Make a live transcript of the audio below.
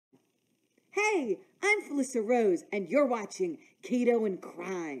Hey, I'm Felissa Rose, and you're watching Keto and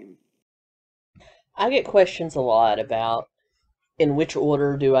Crime. I get questions a lot about in which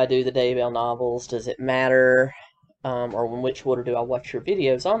order do I do the Daybell novels? Does it matter? Or in which order do I watch your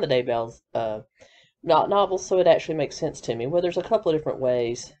videos on the Daybell's not novels so it actually makes sense to me? Well, there's a couple of different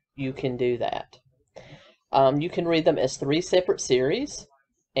ways you can do that. You can read them as 3 separate series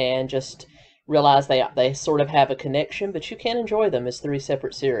and just realize they sort of have a connection, but you can enjoy them as 3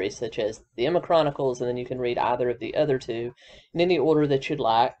 separate series, such as the 𝗔𝐻ₗchronicles, and then you can read either of the other 2 in any order that you'd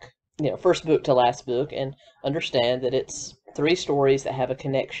like, first book to last book, and understand that it's 3 stories that have a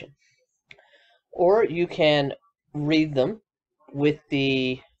connection. Or you can read them with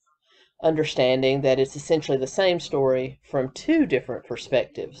the understanding that it's essentially the same story from 2 different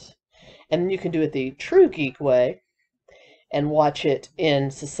perspectives. And then you can do it the true geek way and watch it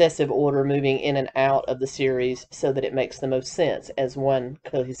in successive order, moving in and out of the series so that it makes the most sense as one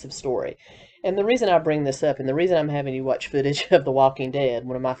cohesive story. And the reason I bring this up, and the reason I'm having you watch footage of The Walking Dead,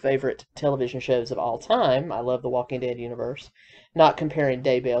 one of my favorite television shows of all time, I love The Walking Dead universe, not comparing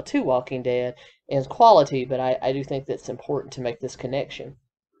Daybell to Walking Dead in quality, but I do think that's important to make this connection.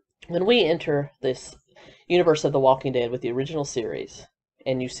 When we enter this universe of The Walking Dead with the original series,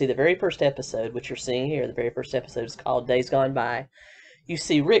 and you see the very first episode, which you're seeing here, the very first episode is called Days Gone By. You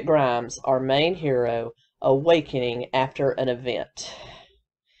see Rick Grimes, our main hero, awakening after an event.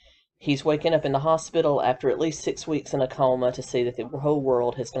 He's waking up in the hospital after at least 6 weeks in a coma to see that the whole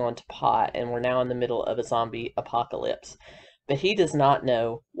world has gone to pot and we're now in the middle of a zombie apocalypse. But he does not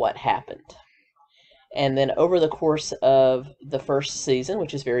know what happened. And then over the course of the first season,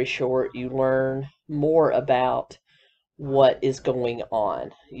 which is very short, you learn more about what is going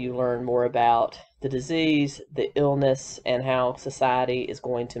on. You learn more about the disease, the illness, and how society is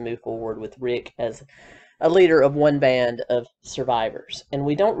going to move forward with Rick as a leader of one band of survivors. And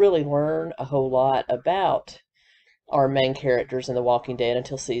we don't really learn a whole lot about our main characters in The Walking Dead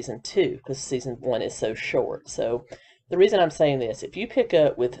until season 2, because season 1 is so short. So the reason I'm saying this, if you pick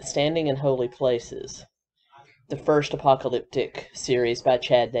up with Standing in Holy Places, the first apocalyptic series by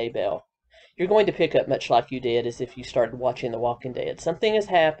Chad Daybell, you're going to pick up much like you did as if you started watching The Walking Dead. Something has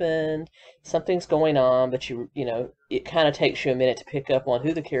happened, something's going on, but it kind of takes you a minute to pick up on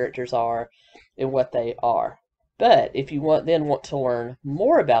who the characters are and what they are. But if you want to learn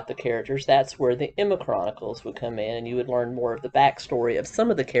more about the characters, that's where the 𝗔𝗔chronicles would come in, and you would learn more of the backstory of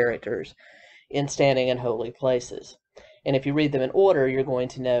some of the characters in Standing in Holy Places. And if you read them in order, you're going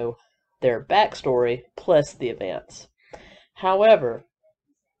to know their backstory plus the events. However,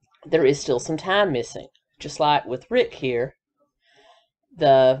 there is still some time missing. Just like with Rick here,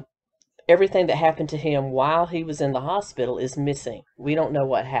 everything that happened to him while he was in the hospital is missing. We don't know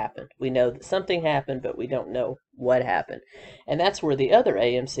what happened. We know that something happened, but we don't know what happened. And that's where the other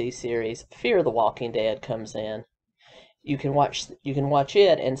AMC series, Fear the Walking Dead, comes in. You can watch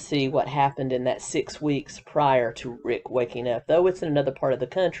it and see what happened in that 6 weeks prior to Rick waking up. Though it's in another part of the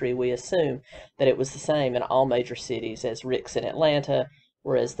country, we assume that it was the same in all major cities, as Rick's in Atlanta,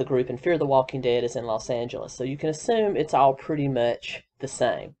 whereas the group in Fear the Walking Dead is in Los Angeles. So you can assume it's all pretty much the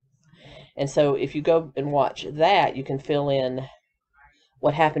same. And so if you go and watch that, you can fill in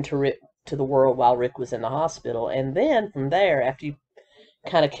what happened to the world while Rick was in the hospital. And then from there, after you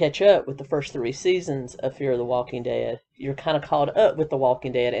kind of catch up with the first 3 seasons of Fear the Walking Dead, you're kind of caught up with The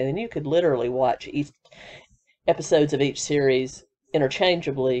Walking Dead, and then you could literally watch episodes of each series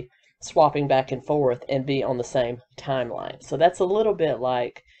interchangeably, swapping back and forth, and be on the same timeline. So that's a little bit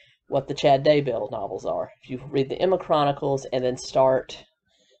like what the Chad Daybell novels are. If you read the 𝗔𝗔chronicles and then start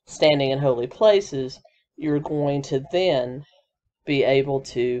Standing in Holy Places, you're going to then be able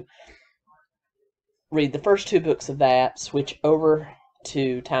to read the first 2 books of that, switch over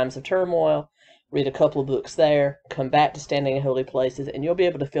to Times of Turmoil, read a couple of books there, come back to Standing in Holy Places, and you'll be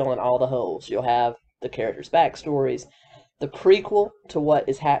able to fill in all the holes. You'll have the characters' backstories, the prequel to what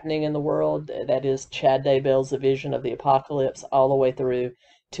is happening in the world, that is Chad Daybell's vision of the apocalypse, all the way through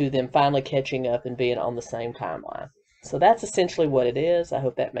to them finally catching up and being on the same timeline. So that's essentially what it is. I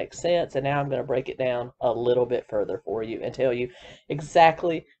hope that makes sense. And now I'm going to break it down a little bit further for you and tell you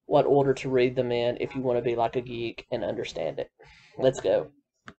exactly what order to read them in if you want to be like a geek and understand it. Let's go.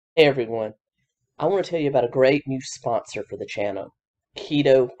 Hey everyone. I want to tell you about a great new sponsor for the channel,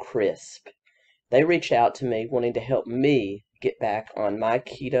 Keto Crisp. They reached out to me wanting to help me get back on my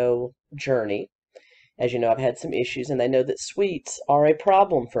keto journey. As you know, I've had some issues, and they know that sweets are a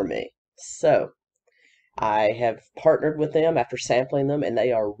problem for me. So I have partnered with them after sampling them, and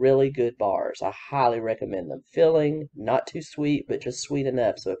they are really good bars. I highly recommend them. Filling, not too sweet, but just sweet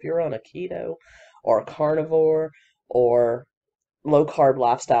enough. So if you're on a keto or a carnivore or low-carb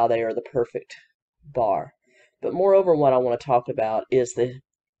lifestyle, they are the perfect bar. But moreover, what I want to talk about is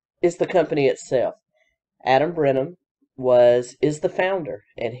the company itself. Adam Brennan is the founder,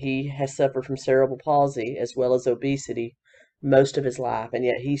 and he has suffered from cerebral palsy as well as obesity most of his life, and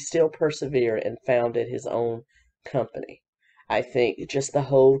yet he still persevered and founded his own company. I think just the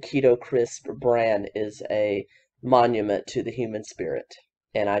whole Keto Crisp brand is a monument to the human spirit,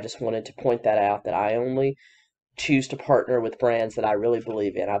 and I just wanted to point that out, that I only choose to partner with brands that I really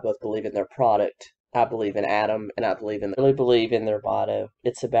believe in. I both believe in their product, I believe in Adam, and I really believe in their motto.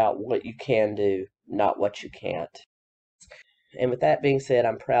 It's about what you can do, not what you can't. And with that being said,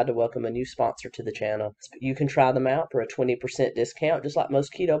 I'm proud to welcome a new sponsor to the channel. You can try them out for a 20% discount. Just like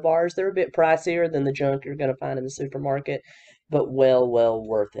most keto bars, they're a bit pricier than the junk you're going to find in the supermarket, but well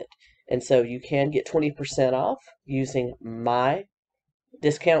worth it. And so you can get 20% off using my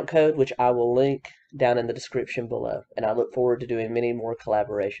discount code, which I will link down in the description below. And I look forward to doing many more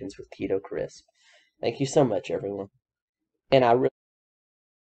collaborations with Keto Crisp. Thank you so much, everyone. And I really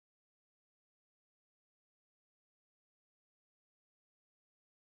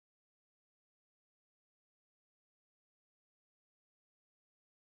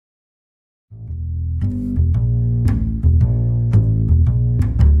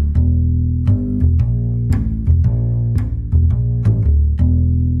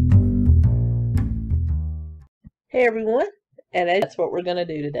Hey everyone, and that's what we're going to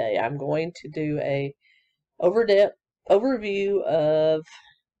do today. I'm going to do a overview of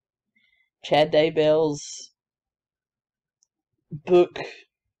Chad Daybell's book,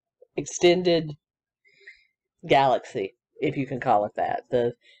 Extended Galaxy, if you can call it that.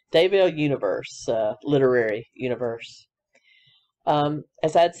 The Daybell universe, literary universe.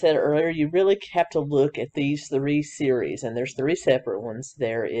 As I'd said earlier, you really have to look at these three series, and there's three separate ones.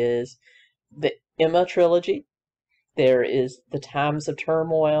 There is the 𝗔𝐻 trilogy, there is the Times of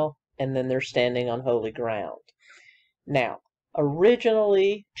Turmoil, and then there's Standing on Holy Ground. Now,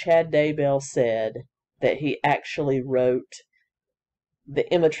 originally, Chad Daybell said that he actually wrote the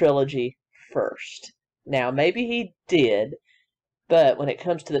𝗔𝐻 trilogy first. Now, maybe he did, but when it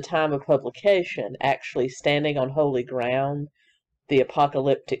comes to the time of publication, actually Standing on Holy Ground, the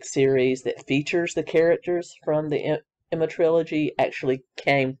apocalyptic series that features the characters from the 𝗔𝐻 trilogy, actually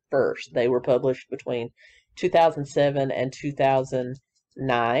came first. They were published between 2007 and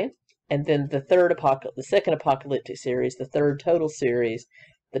 2009, and then the second apocalyptic series, the third total series,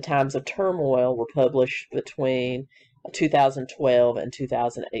 the Times of Turmoil, were published between 2012 and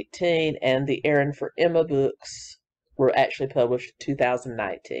 2018, and the Aaron for Emma books were actually published in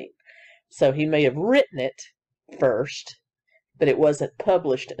 2019. So he may have written it first, but it wasn't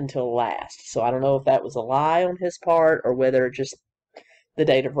published until last. So I don't know if that was a lie on his part, or whether just the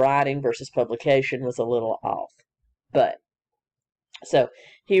date of writing versus publication was a little off. But, so,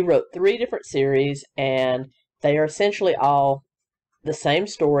 he wrote 3 different series, and they are essentially all the same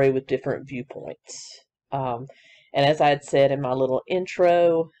story with different viewpoints. And as I had said in my little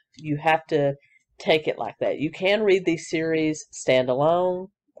intro, you have to take it like that. You can read these series standalone,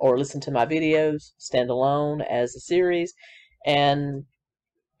 or listen to my videos standalone as a series, and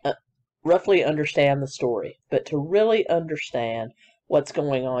roughly understand the story. But to really understand what's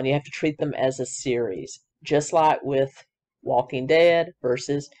going on, you have to treat them as a series, just like with Walking Dead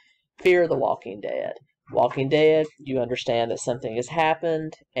versus Fear the Walking Dead. Walking Dead, you understand that something has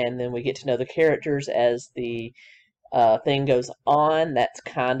happened, and then we get to know the characters as the thing goes on. That's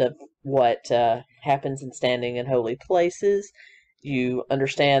kind of what happens in Standing in Holy Places. You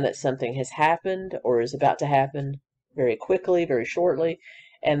understand that something has happened or is about to happen very quickly, very shortly,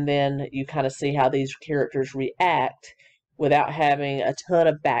 and then you kind of see how these characters react without having a ton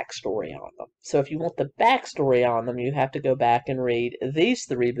of backstory on them. So if you want the backstory on them, you have to go back and read these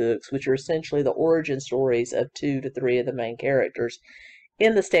 3 books, which are essentially the origin stories of 2 to 3 of the main characters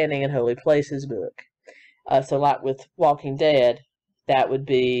in the Standing in Holy Places book. So like with Walking Dead, that would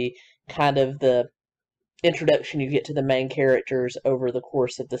be kind of the introduction you get to the main characters over the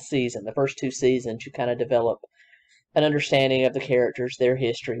course of the season. The first 2 seasons, you kind of develop an understanding of the characters, their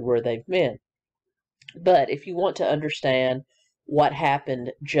history, where they've been. But if you want to understand what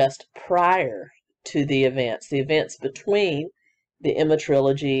happened just prior to the events between the 𝗔𝐻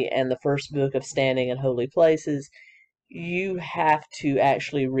trilogy and the first book of Standing in Holy Places, you have to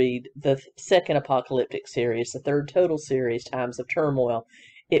actually read the second apocalyptic series, the third total series, Times of Turmoil.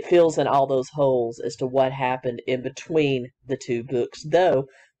 It fills in all those holes as to what happened in between the 2 books, though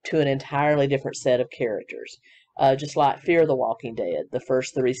to an entirely different set of characters. Just like Fear the Walking Dead, the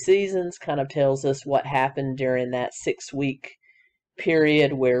first 3 seasons kind of tells us what happened during that 6-week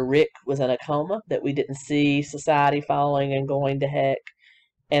period where Rick was in a coma, that we didn't see society falling and going to heck.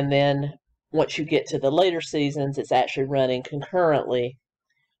 And then once you get to the later seasons, it's actually running concurrently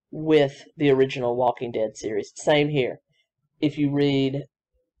with the original Walking Dead series. Same here. If you read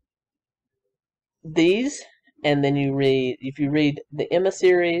these, and then if you read the 𝗵𝐻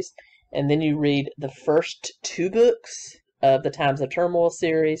series, and then you read the first 2 books of the Times of Turmoil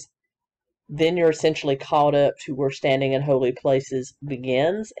series, then you're essentially caught up to where Standing in Holy Places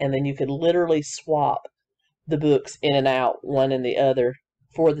begins, and then you could literally swap the books in and out, one and the other,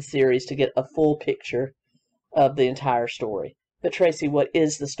 for the series to get a full picture of the entire story. But Tracy, what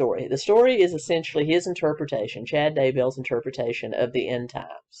is the story? The story is essentially his interpretation, Chad Daybell's interpretation of the end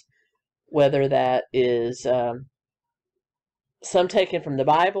times. Whether that is some taken from the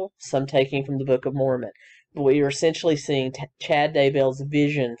Bible, some taken from the Book of Mormon. But we are essentially seeing Chad Daybell's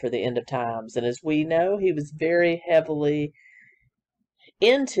vision for the end of times. And as we know, he was very heavily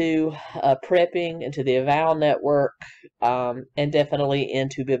into prepping, into the Avow network, and definitely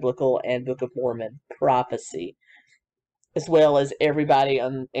into biblical and Book of Mormon prophecy, as well as everybody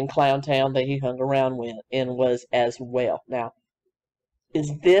in Clown Town that he hung around with and was as well. Now,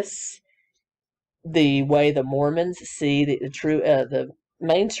 is this the way the Mormons see the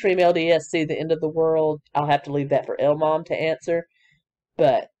mainstream LDS see the end of the world? I'll have to leave that for Elmom to answer,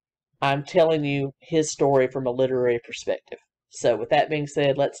 but I'm telling you his story from a literary perspective. So with that being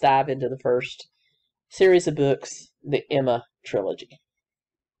said, let's dive into the first series of books, the 𝗵𝐻 trilogy.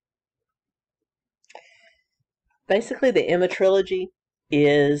 Basically, the 𝗵𝐻 trilogy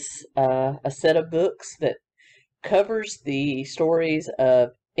is a set of books that covers the stories of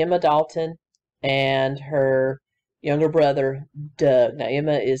Emma Dalton and her younger brother, Doug. Now,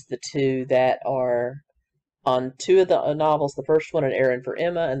 Emma is the two that are on 2 of the novels. The first one, An Errand for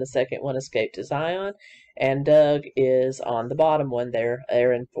Emma, and the second one, Escape to Zion. And Doug is on the bottom one there,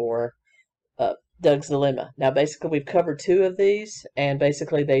 Errand for Doug's Dilemma. Now, basically, we've covered 2 of these, and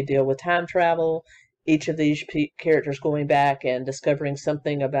basically they deal with time travel. Each of these characters going back and discovering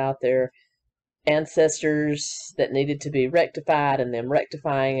something about their ancestors that needed to be rectified, and them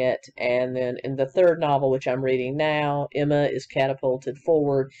rectifying it. And then in the 3rd novel, which I'm reading now, Emma is catapulted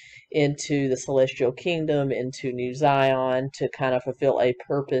forward into the celestial kingdom, into New Zion, to kind of fulfill a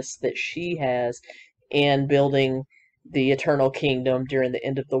purpose that she has in building the eternal kingdom during the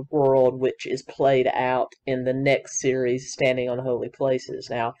end of the world, which is played out in the next series, Standing on Holy Places.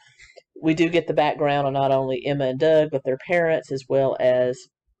 Now, we do get the background on not only Emma and Doug, but their parents, as well as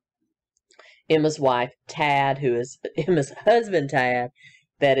Emma's wife, Tad, who is Emma's husband, Tad,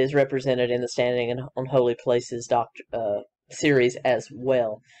 that is represented in the Standing on Holy Places series as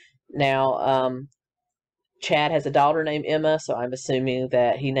well. Now, Chad has a daughter named Emma, so I'm assuming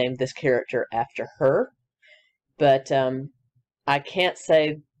that he named this character after her. But I can't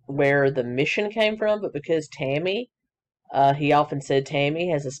say where the mission came from, but because Tammy, he often said Tammy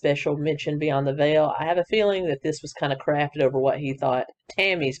has a special mention beyond the veil, I have a feeling that this was kind of crafted over what he thought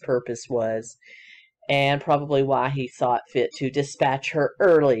Tammy's purpose was, and probably why he thought fit to dispatch her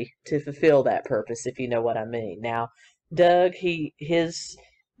early to fulfill that purpose, if you know what I mean. Now, Doug, his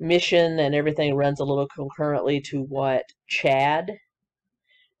mission and everything runs a little concurrently to what Chad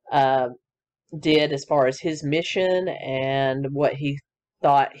did as far as his mission and what he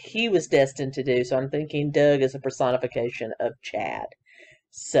thought he was destined to do. So I'm thinking Doug is a personification of Chad.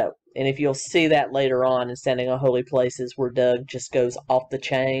 So, and if you'll see that later on in Standing on Holy Places, where Doug just goes off the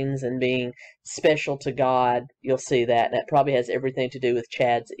chains and being special to God, you'll see that. And that probably has everything to do with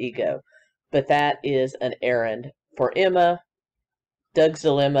Chad's ego. But that is An Errand for Emma, Doug's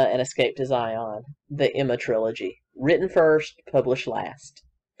Dilemma, and Escape to Zion, the 𝗵𝐻 trilogy. Written first, published last.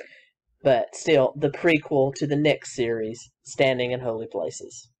 But still, the prequel to the next series, Standing in Holy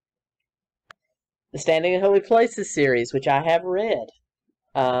Places. The Standing in Holy Places series, which I have read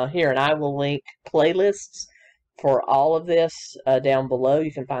here, and I will link playlists for all of this down below.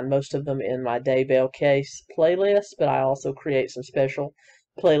 You can find most of them in my Daybell case playlist, but I also create some special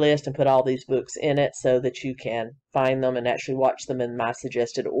playlists and put all these books in it so that you can find them and actually watch them in my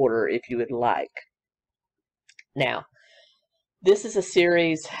suggested order if you would like. Now, this is a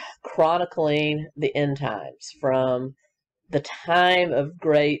series chronicling the end times, from the time of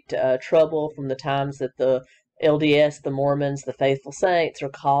great trouble, from the times that the LDS, the Mormons, the faithful saints are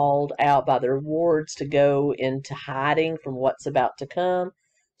called out by their wards to go into hiding from what's about to come,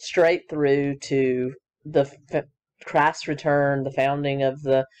 straight through to the Christ's return, the founding of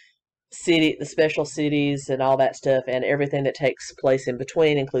the city, the special cities, and all that stuff, and everything that takes place in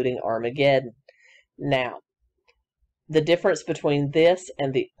between, including Armageddon. Now, the difference between this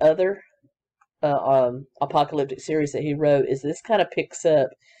and the other apocalyptic series that he wrote is this kind of picks up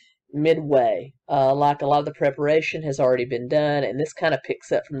midway. Like a lot of the preparation has already been done, and this kind of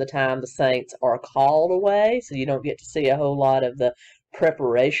picks up from the time the saints are called away, so you don't get to see a whole lot of the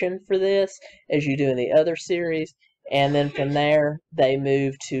preparation for this as you do in the other series. And then from there, they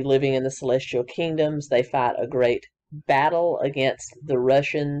move to living in the celestial kingdoms. They fight a great battle against the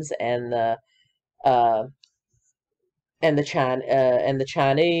Russians and the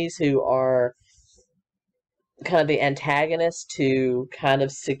Chinese, who are kind of the antagonists to kind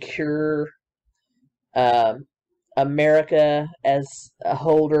of secure America as a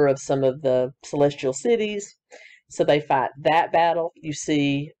holder of some of the celestial cities. So they fight that battle. You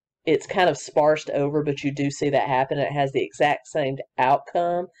see it's kind of sparsed over, but you do see that happen. It has the exact same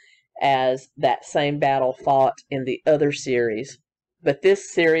outcome as that same battle fought in the other series. But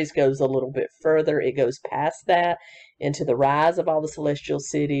this series goes a little bit further. It goes past that into the rise of all the celestial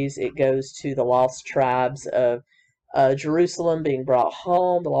cities. It goes to the lost tribes of Jerusalem being brought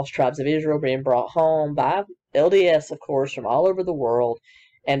home, the lost tribes of Israel being brought home by LDS, of course, from all over the world,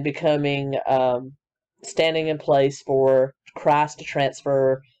 and becoming standing in place for Christ to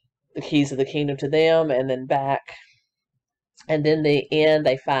transfer the keys of the kingdom to them, and then back. And then the end,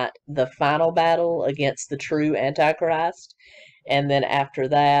 they fight the final battle against the true Antichrist. And then after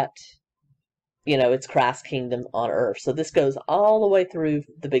that, you know, it's Christ's kingdom on earth. So this goes all the way through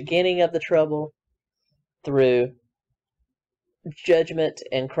the beginning of the trouble, through judgment,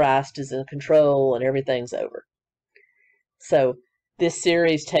 and Christ is in control, and everything's over. So this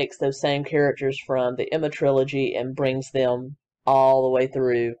series takes those same characters from the 𝐬𝐻 trilogy and brings them all the way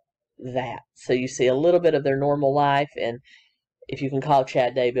through that. So you see a little bit of their normal life, and if you can call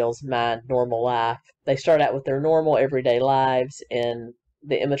Chad Daybell's mind normal life, they start out with their normal everyday lives in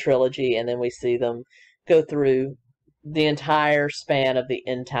the 𝐬𝐻 trilogy, and then we see them go through the entire span of the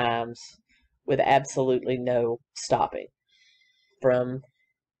end times with absolutely no stopping, from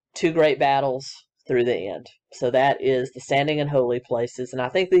two great battles through the end. So that is the standing in holy places, and I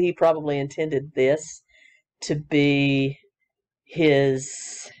think that he probably intended this to be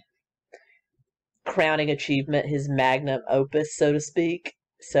his crowning achievement, his magnum opus, so to speak.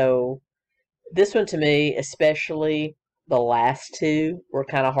 So this one, to me, especially the last two, were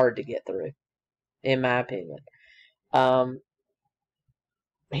kind of hard to get through, in my opinion.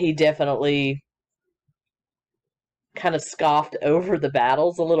 He definitely kind of scoffed over the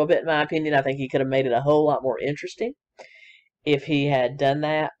battles a little bit, in my opinion. I think he could have made it a whole lot more interesting if he had done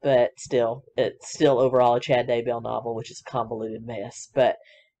that, but still, it's still overall a Chad Daybell novel, which is a convoluted mess. But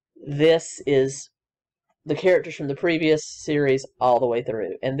this is the characters from the previous series all the way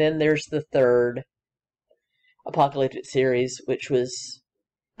through. And then there's the third apocalyptic series, which was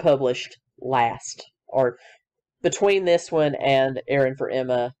published last, or between this one and Aaron for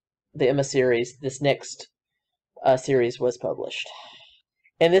Emma, the Emma series, this next series was published.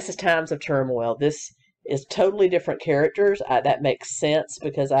 And this is Times of Turmoil. This is totally different characters. That makes sense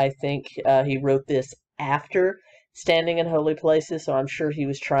because I think he wrote this after Standing in Holy Places, so I'm sure he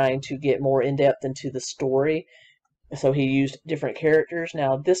was trying to get more in-depth into the story, so he used different characters.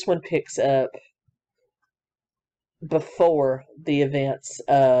 Now, this one picks up before the events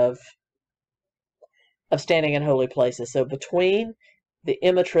of Standing in Holy Places. So between the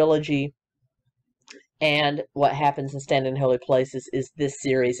𝐬𝐻 trilogy and what happens in Standing in Holy Places is this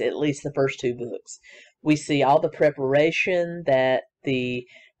series, at least the first two books. We see all the preparation that the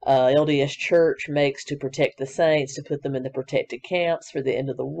LDS Church makes to protect the saints, to put them in the protected camps for the end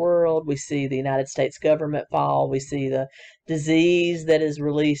of the world. We see the United States government fall. We see the disease that is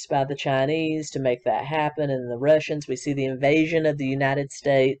released by the Chinese to make that happen, and the Russians. We see the invasion of the United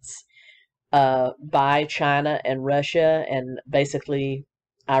States by China and Russia, and basically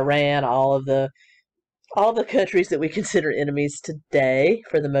Iran, all the countries that we consider enemies today,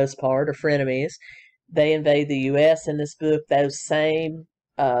 for the most part, or frenemies. They invade the U.S. in this book. Those same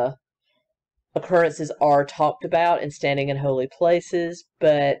occurrences are talked about in Standing in Holy Places,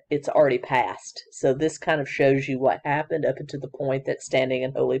 but it's already passed. So this kind of shows you what happened up until the point that Standing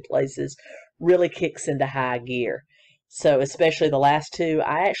in Holy Places really kicks into high gear. So especially the last two,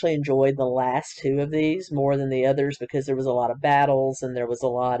 I actually enjoyed the last two of these more than the others because there was a lot of battles and there was a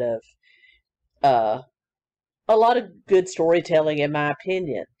lot of good storytelling, in my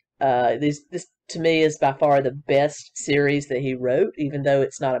opinion. This to me is by far the best series that he wrote, even though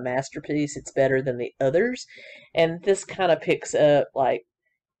it's not a masterpiece. It's better than the others. And this kind of picks up, like,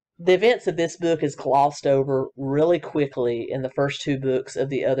 the events of this book is glossed over really quickly in the first two books of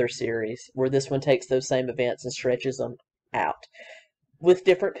the other series, where this one takes those same events and stretches them out with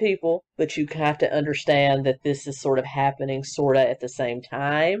different people, but you have to understand that this is sort of happening sort of at the same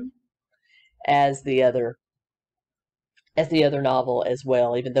time as the other novel as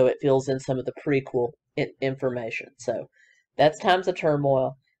well, even though it fills in some of the prequel information. So that's Times of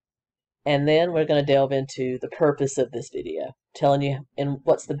Turmoil. And then we're going to delve into the purpose of this video, telling you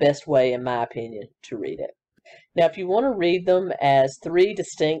what's the best way, in my opinion, to read it. Now, if you want to read them as 3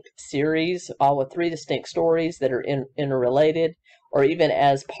 distinct series, all with 3 distinct stories that are interrelated, or even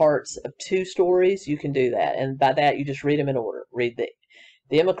as parts of 2 stories, you can do that. And by that, you just read them in order. Read the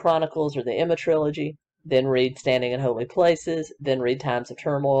𝐻𝐿𝐴 Chronicles or the 𝐻𝐿𝐴 trilogy, then read Standing in Holy Places, then read Times of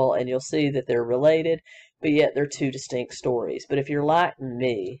Turmoil, and you'll see that they're related, but yet they're 2 distinct stories. But if you're like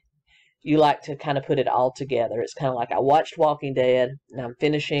me, you like to kind of put it all together. It's kind of like I watched Walking Dead, and I'm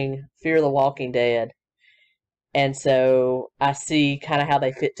finishing Fear the Walking Dead, and so I see kind of how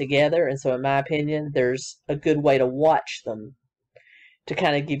they fit together. And so in my opinion, there's a good way to watch them to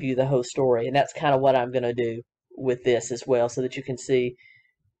kind of give you the whole story. And that's kind of what I'm going to do with this as well, so that you can see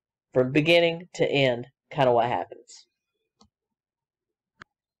from beginning to end kind of what happens.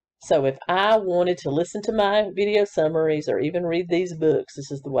 So if I wanted to listen to my video summaries or even read these books, this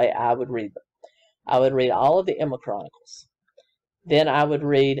is the way I would read them. I would read all of the 𝐻𝐿𝐴 Chronicles. Then I would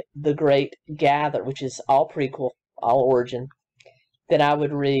read The Great Gather, which is all prequel, all origin. Then I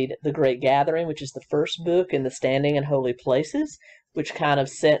would read The Great Gathering, which is the first book in the Standing in Holy Places, which kind of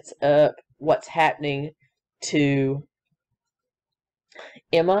sets up what's happening to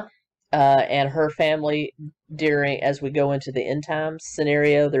Emma and her family as we go into the end times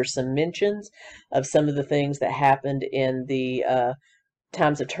scenario. There's some mentions of some of the things that happened in the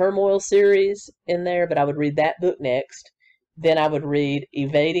Times of Turmoil series in there, but I would read that book next. Then I would read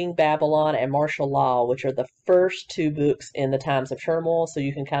Evading Babylon and Martial Law, which are the first 2 books in the Times of Turmoil, so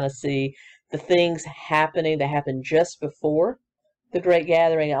you can kind of see the things happening that happened just before the Great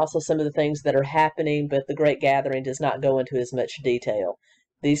Gathering, also some of the things that are happening, but the Great Gathering does not go into as much detail.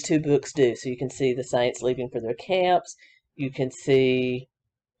 These 2 books do, so you can see the saints leaving for their camps. You can see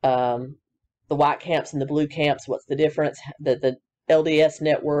the white camps and the blue camps. What's the difference? The LDS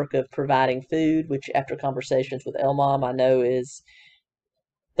network of providing food, which after conversations with Elmom, I know is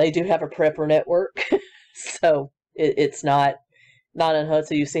they do have a prepper network. So it's not unheard.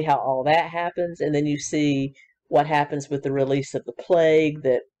 So you see how all that happens, and then you see what happens with the release of the plague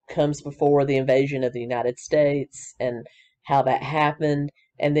that comes before the invasion of the United States and how that happened.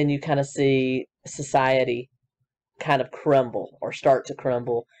 And then you kind of see society kind of crumble or start to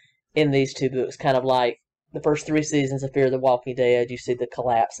crumble in these 2 books, kind of like the first 3 seasons of Fear the Walking Dead. You see the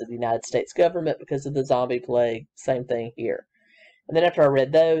collapse of the United States government because of the zombie plague. Same thing here. And then after I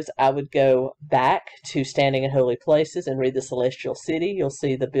read those, I would go back to Standing in Holy Places and read the Celestial City. You'll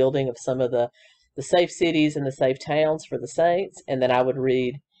see the building of some of the safe cities and the safe towns for the saints. And then I would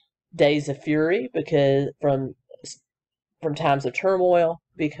read Days of Fury, because from Times of Turmoil,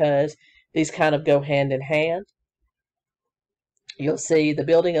 because these kind of go hand in hand. You'll see the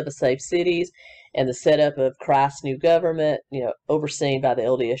building of the safe cities and the setup of Christ's new government, overseen by the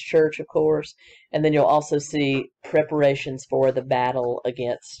LDS Church, of course. And then you'll also see preparations for the battle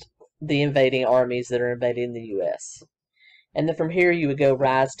against the invading armies that are invading the U.S. And then from here you would go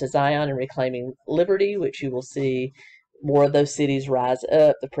Rise to Zion and Reclaiming Liberty, which you will see more of those cities rise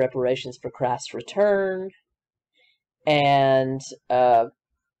up, the preparations for Christ's return, and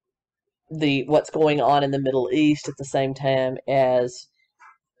what's going on in the Middle East at the same time as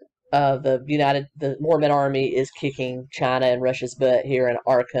the Mormon army is kicking China and Russia's butt here in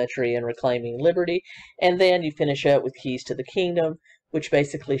our country and reclaiming liberty. And then you finish up with Keys to the Kingdom, which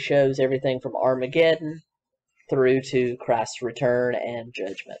basically shows everything from Armageddon through to Christ's return and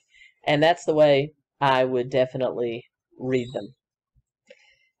judgment. And that's the way I would definitely read them.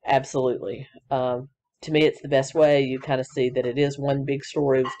 Absolutely. To me, it's the best way. You kind of see that it is one big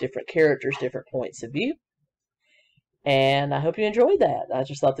story with different characters, different points of view. And I hope you enjoyed that. I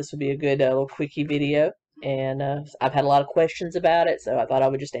just thought this would be a good little quickie video. And I've had a lot of questions about it, so I thought I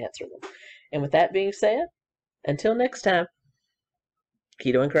would just answer them. And with that being said, until next time,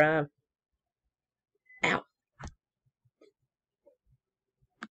 keto and crime.